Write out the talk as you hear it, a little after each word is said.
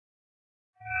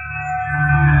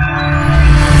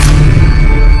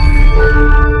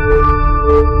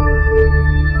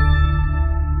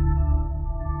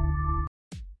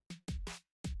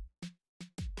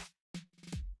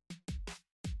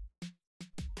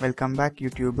Welcome back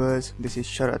YouTubers, this is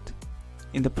Sharath.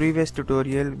 In the previous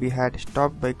tutorial we had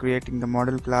stopped by creating the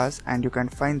model class, and you can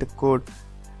find the code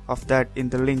of that in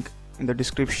the link in the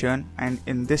description, and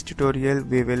in this tutorial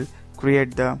we will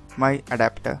create the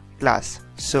myAdapter class.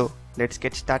 So let's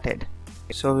get started.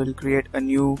 So we'll create a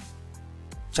new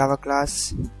Java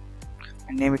class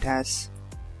and name it as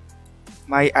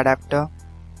myAdapter.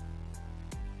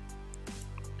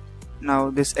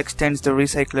 Now this extends the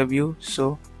RecyclerView,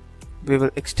 so we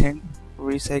will extend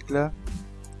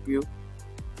RecyclerView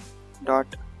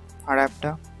dot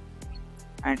adapter,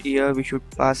 and here we should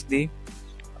pass the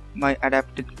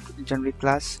myAdapter generic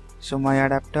class. So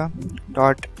myAdapter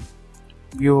dot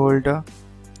viewHolder.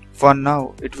 For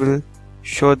now it will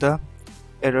show the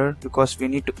error because we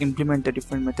need to implement the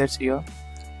different methods here.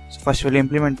 So first we'll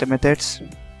implement the methods.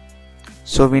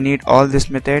 So we need all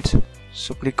these methods,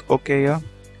 so click OK here.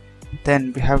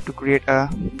 Then we have to create a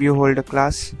viewHolder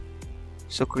class,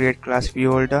 so create class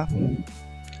viewHolder,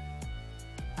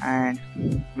 and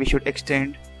we should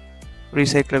extend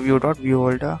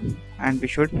RecyclerView.viewHolder, and we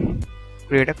should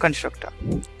create a constructor,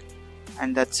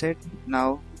 and that's it.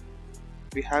 Now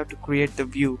we have to create the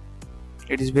view.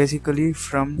 It is basically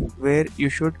from where you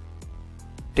should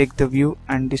take the view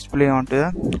and display onto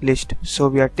the list. So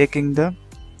we are taking the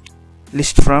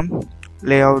list from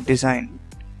layout design.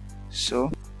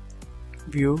 So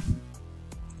view,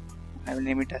 I will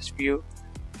name it as view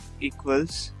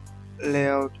equals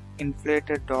layout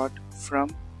inflated dot from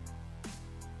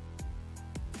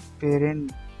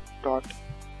parent dot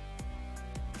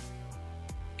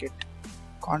get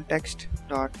context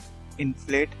dot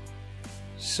inflate.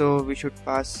 So we should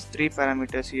pass three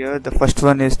parameters here. The first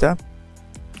one is the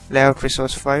layout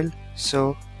resource file,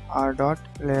 so r dot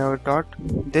layout dot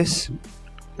this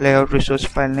layout resource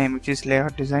file name, which is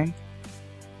layout design,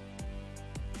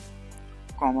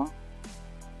 comma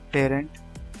parent,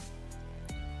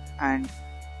 and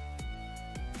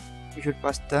we should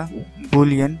pass the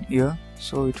boolean here,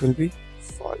 so it will be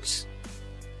false.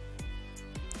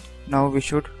 Now we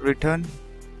should return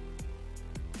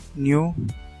new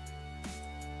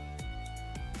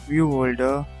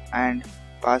viewHolder and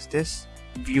pass this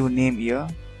view name here,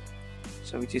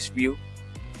 so which is view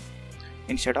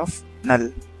instead of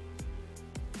null.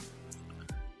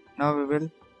 Now we will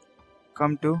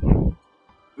come to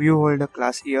viewHolder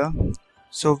class here.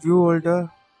 So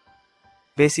viewHolder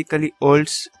basically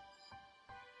holds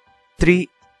three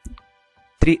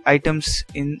items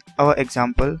in our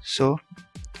example, so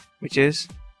which is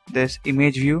this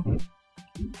image view,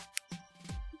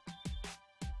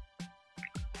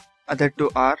 other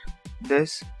two are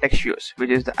this text views, which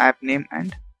is the app name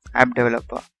and app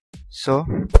developer. So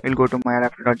we'll go to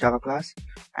myAdapter.java class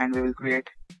and we will create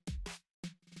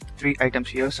three items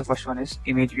here. So first one is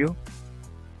image view,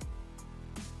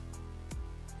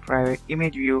 private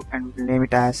image view, and we'll name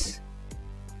it as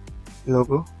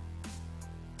logo,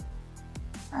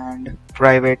 and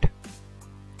private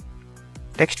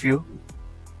text view,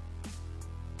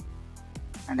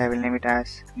 and I will name it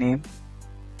as name,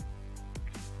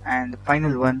 and the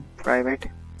final one private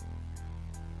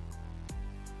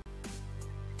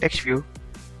text view,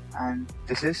 and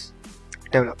this is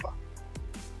developer.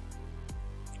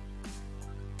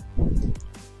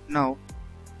 Now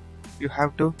you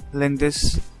have to link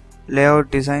this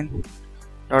layout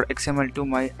design.xml to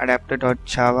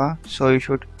myAdapter.java, so you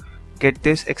should get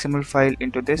this XML file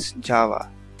into this Java.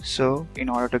 So in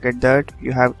order to get that,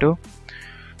 you have to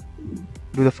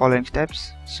do the following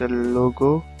steps. So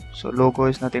logo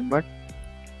is nothing but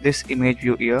this image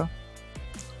view here,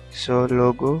 so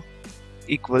logo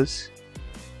equals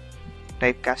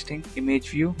typecasting image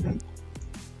view.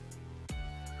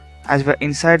 As we're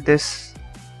inside this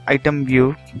item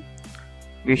view,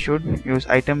 we should use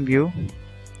item view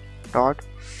dot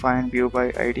find view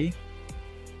by id,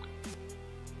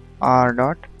 r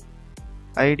dot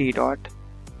id dot.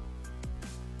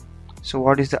 So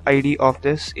what is the id of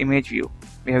this image view?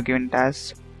 We have given it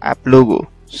as app logo,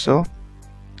 so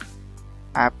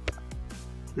app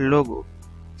logo.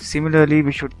 Similarly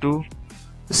we should do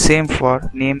the same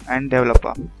for name and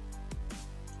developer.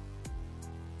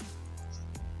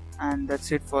 And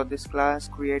that's it for this class.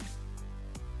 Create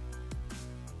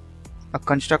a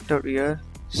constructor here.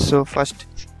 So first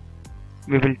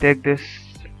we will take this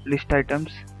list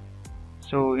items.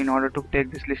 So in order to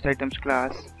take this list items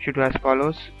class, should do as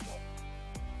follows: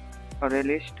 array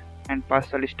list, and pass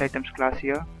the list items class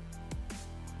here,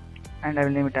 and I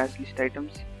will name it as list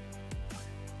items,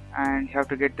 and you have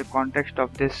to get the context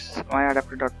of this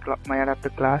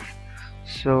myAdapter class.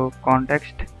 So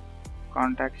context.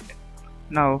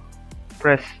 Now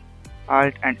press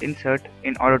Alt and Insert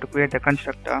in order to create the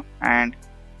constructor, and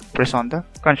press on the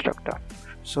constructor.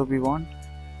 So we want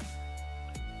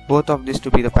both of these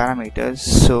to be the parameters,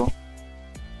 so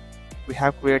we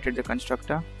have created the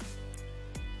constructor.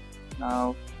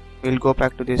 Now we'll go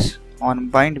back to this on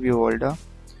bind view holder,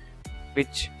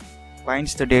 which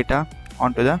binds the data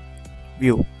onto the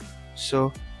view.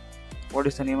 So what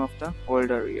is the name of the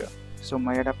holder here? So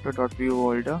myAdapter.view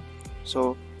holder,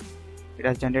 so it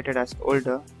has generated as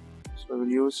holder, so we'll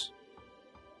use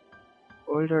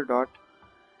holder dot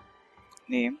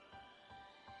name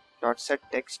dot set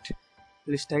text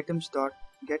list items dot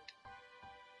get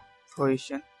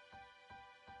position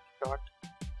dot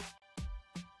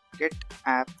get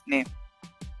app name.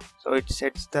 So it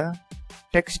sets the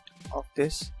text of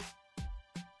this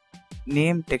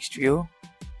name text view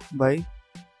by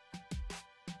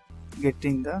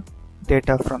getting the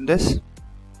data from this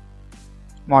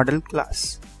model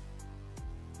class.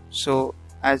 So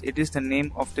as it is the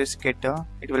name of this getter,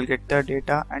 it will get the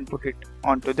data and put it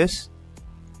onto this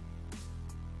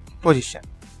position.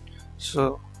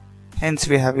 So hence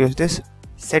we have used this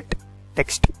set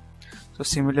text. So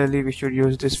similarly we should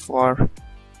use this for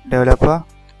developer.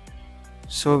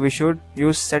 So we should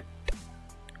use set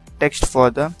text for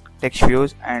the text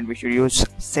views, and we should use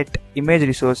set image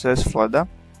resources for the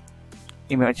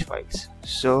image files.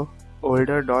 So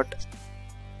holder dot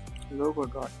logo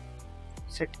dot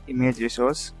set image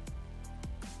resource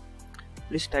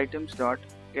list items dot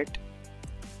get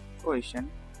position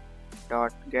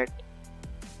dot get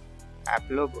app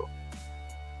logo.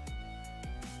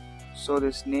 So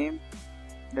this name,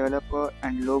 developer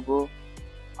and logo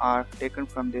are taken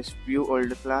from this view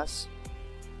holder class,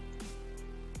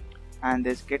 and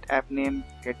this get app name,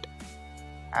 get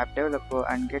app developer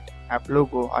and get app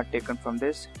logo are taken from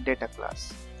this data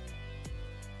class.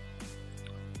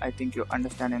 I think you're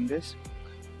understanding this.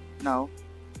 Now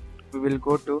we will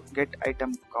go to get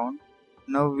item count.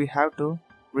 Now we have to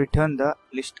return the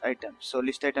list items. So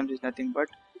list items is nothing but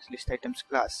this list items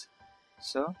class.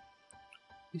 So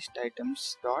list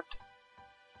items dot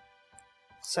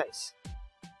size.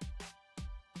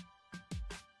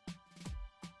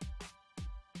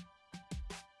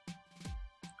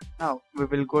 Now we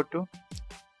will go to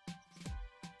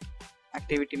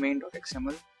activity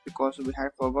main.xml because we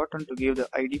had forgotten to give the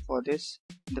ID for this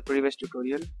in the previous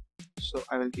tutorial. So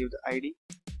I will give the ID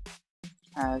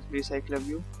as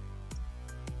RecyclerView.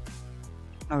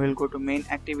 Now we'll go to main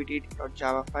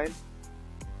activity.java file.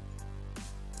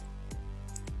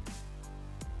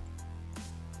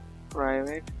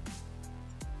 Private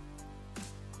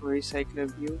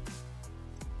RecyclerView,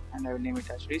 and I will name it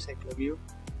as RecyclerView.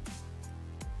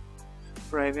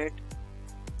 Private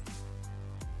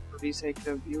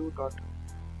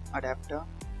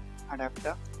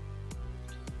RecyclerView.adapter.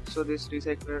 So this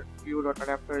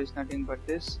RecyclerView.adapter is nothing but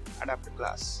this adapter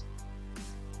class.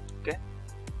 Okay.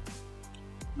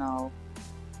 Now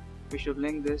we should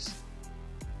link this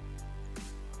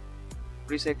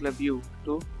RecyclerView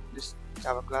to this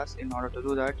Java class. In order to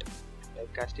do that,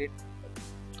 typecast it.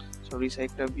 So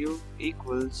RecyclerView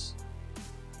equals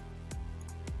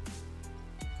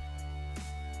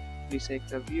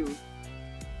RecyclerView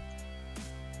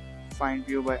find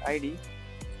view by ID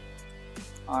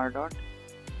r dot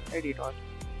id dot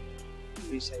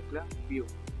RecyclerView,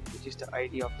 which is the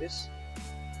ID of this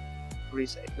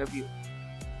RecyclerView.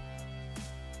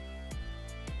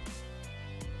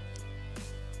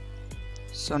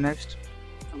 So next,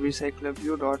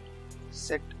 RecyclerView dot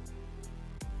set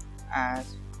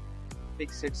as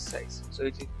fixed size. So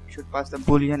it should pass the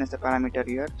boolean as the parameter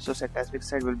here. So set as fixed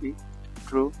size will be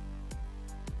true.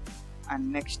 And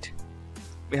next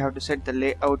we have to set the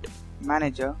layout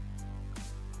manager.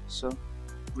 So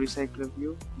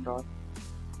RecyclerView dot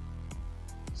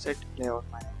set layout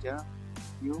manager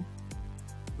view.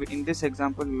 In this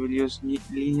example we will use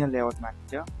linear layout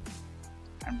manager,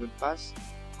 and we'll pass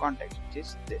context, which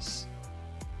is this.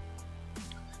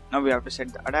 Now we have to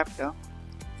set the adapter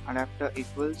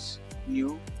equals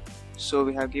new. So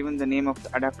we have given the name of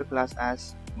the adapter class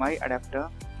as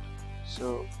myAdapter.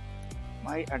 So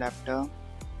myAdapter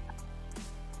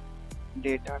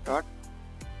data dot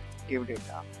give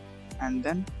data, and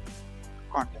then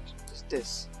context, which is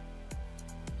this.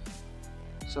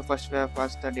 So first we have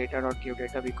passed the data dot give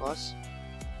data because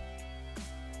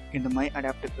in the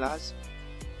myAdapter class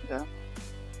the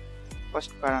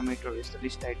first parameter is the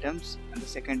list items and the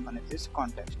second one is this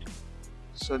context.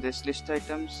 So this list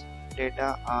items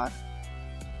data are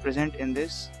present in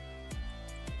this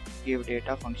give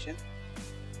data function.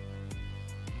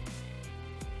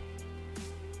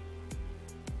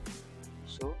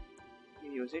 So we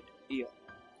use it here,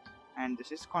 and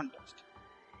this is context.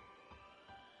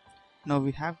 Now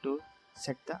we have to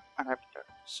set the adapter.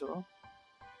 So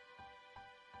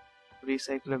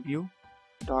RecyclerView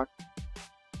dot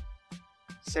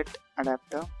set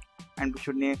adapter, and we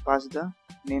should pass the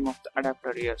name of the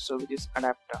adapter here, so which is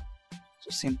adapter. So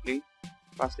simply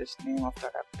pass this name of the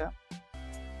adapter,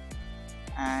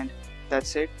 and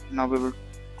that's it. Now we will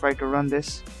try to run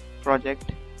this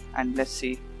project and let's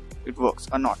see if it works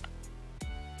or not.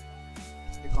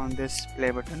 Click on this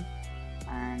play button,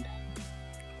 and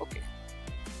okay,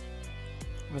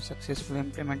 we successfully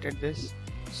implemented this.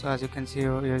 So as you can see,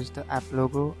 here is the app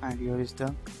logo, and here is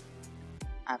the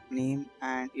app name,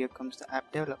 and here comes the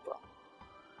app developer.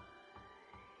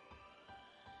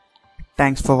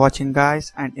 Thanks for watching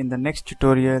guys, and in the next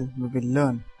tutorial we will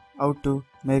learn how to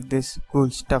make this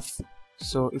cool stuff.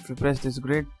 So if you press this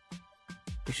grid,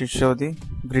 it should show the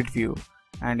grid view,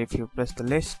 and if you press the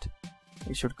list,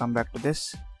 it should come back to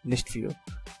this list view.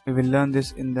 We will learn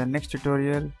this in the next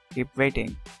tutorial. Keep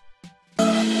waiting.